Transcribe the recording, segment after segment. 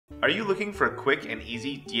Are you looking for a quick and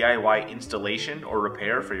easy DIY installation or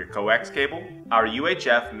repair for your coax cable? Our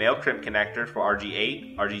UHF Male Crimp connector for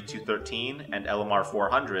RG8, RG213, and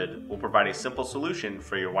LMR-400 will provide a simple solution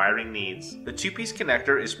for your wiring needs. The two-piece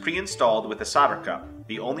connector is pre-installed with a solder cup.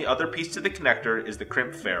 The only other piece to the connector is the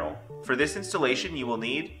crimp ferrule. For this installation you will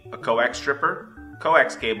need a coax stripper,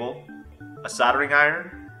 coax cable, a soldering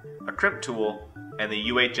iron, a crimp tool, and the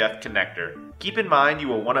UHF connector. Keep in mind you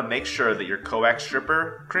will want to make sure that your coax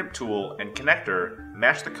stripper, crimp tool, and connector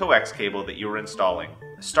match the coax cable that you are installing.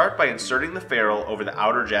 Start by inserting the ferrule over the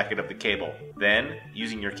outer jacket of the cable. Then,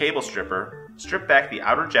 using your cable stripper, strip back the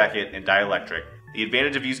outer jacket and dielectric. The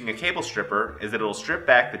advantage of using a cable stripper is that it will strip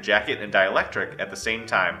back the jacket and dielectric at the same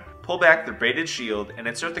time. Pull back the braided shield and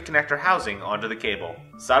insert the connector housing onto the cable.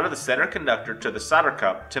 Solder the center conductor to the solder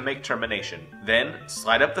cup to make termination. Then,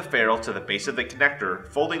 slide up the ferrule to the base of the connector,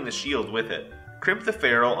 folding the shield with it. Crimp the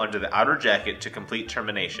ferrule under the outer jacket to complete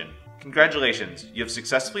termination. Congratulations, you have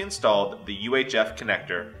successfully installed the UHF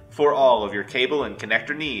connector. For all of your cable and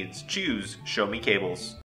connector needs, choose Show Me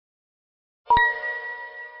Cables.